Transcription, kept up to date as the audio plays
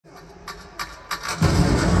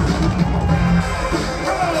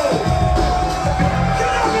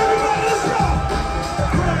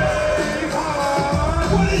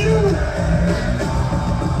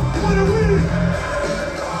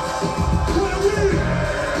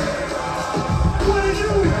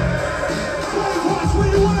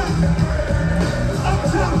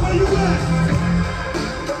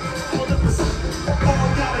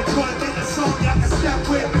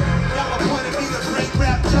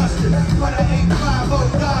trusted, but I ain't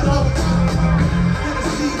 5-0 God over. In a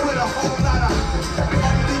sea with a whole lot of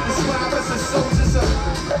only described as a soldier's a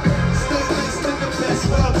stay laced in the best,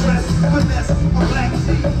 well dressed, finesse, a black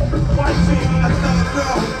tee, white tee, a thug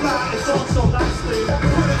girl who fly, it's also nicely.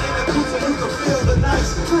 Put it in the coupe so you can feel the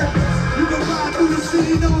nice breeze. You can ride through the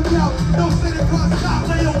city, no doubt. Don't say the car's top,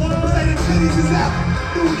 lay a word, say the titties is out.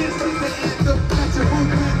 Do this in the anthem that you're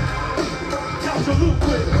moving. Count your loop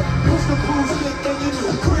with, push the pool stick in your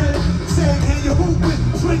new crib. Say can you hoop with,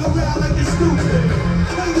 swing around like you're stupid.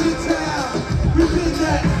 King of the town, we been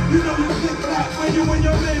that. You know you kick back when you in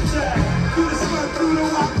your mid-jack. Do the smirk through the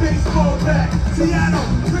rock baseball bat. Seattle,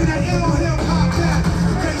 bring that ill hip hop back.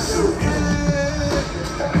 They shooting.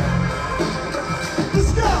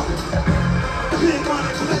 Let's go. Big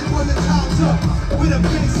money, play when the time's up. Where the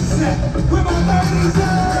bass is at, where my ladies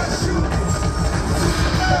at.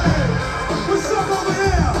 Hey, what's up over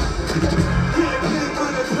here? Yeah, big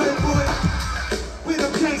money, playboy. Where the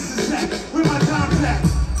bass is at, where my time's at.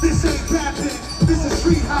 This ain't rapping, this is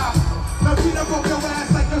street hop. Now beat up on your ass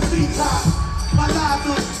like your C-top. My live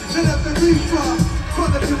looks, lit up the reefer.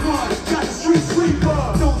 Brother to run, got the street sweeper.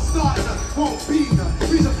 Don't start none, won't be none.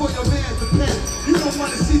 Reason for your man to pen. You don't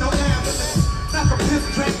wanna see no ambulance. Knock a pimp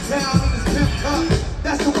drank down in his pimp cup.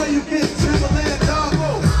 That's the way you get Timberland dog.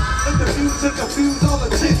 Let the music confuse all the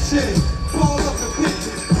chick shit. Ball up the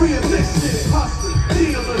bitches, realistic. Hustlers,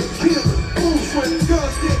 dealers, killers, fools when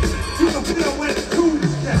girls get. You can feel when the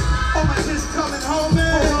cool's get. All my shit's coming home,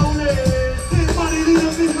 man. This money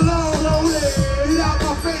leaving me below. Get out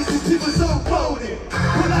my face, these people so folded.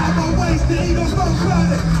 Pull out my waist, the ego so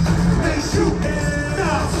flooded. They shooting,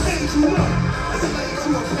 nah, ain't you look. I slave to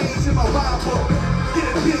a page in my rhyme book.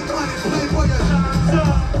 Get a big money, play for your time's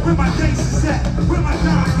up. Where my days is at, where my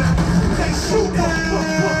time's at. They shooting.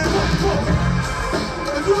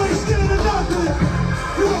 If you ain't scared of nothing,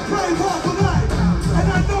 you a brave heart for life. And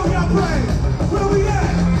I know y'all brave. Where we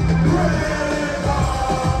at? Brave heart.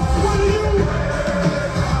 What are you?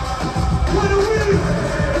 What are we?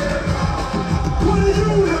 What are you?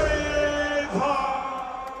 Brave heart.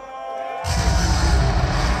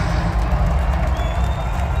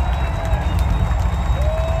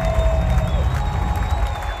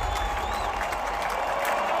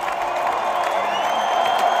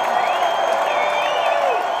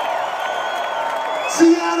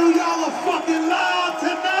 Seattle, y'all are fucking